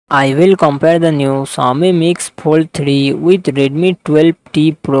I will compare the new Xiaomi Mix Fold 3 with Redmi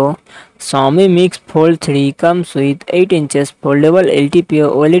 12T Pro. Xiaomi Mix Fold 3 comes with 8 inches foldable LTPO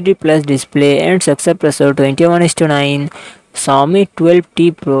OLED plus display and success ratio 21:9. Xiaomi 12T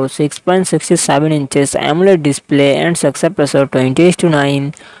Pro 6.67 inches AMOLED display and success ratio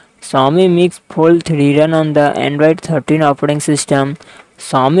 20:9. Xiaomi Mix Fold 3 run on the Android 13 operating system.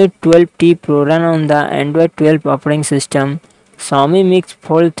 Xiaomi 12T Pro run on the Android 12 operating system. Xiaomi Mix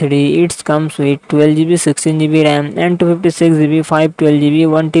Fold 3 it comes with 12GB 16GB RAM and 256GB 512GB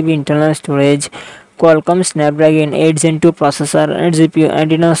 1TB internal storage. Qualcomm Snapdragon 8 Gen 2 processor and GPU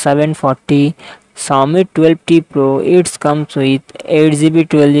Adreno 740. Xiaomi 12T Pro it comes with 8GB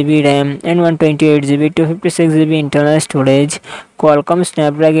 12GB RAM and 128GB 256GB internal storage. Qualcomm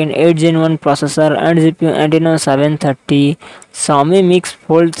Snapdragon 8 Gen 1 processor and GPU Adreno 730. Xiaomi Mix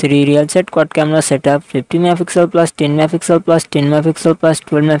Fold 3 real set quad camera setup 50 megapixel plus 10 megapixel plus 10 megapixel plus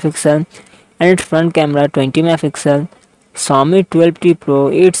 12 megapixel and its front camera 20 megapixel. Xiaomi 12T Pro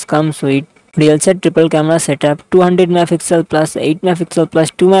it comes with real set triple camera setup 200 megapixel plus 8 megapixel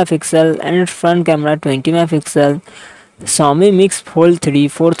plus 2 megapixel and its front camera 20 megapixel. Xiaomi Mix Fold 3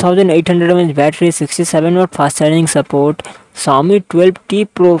 4800 mAh battery 67 watt fast charging support. Xiaomi 12T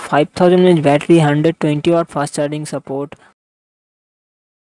Pro 5000 mAh battery 120 watt fast charging support.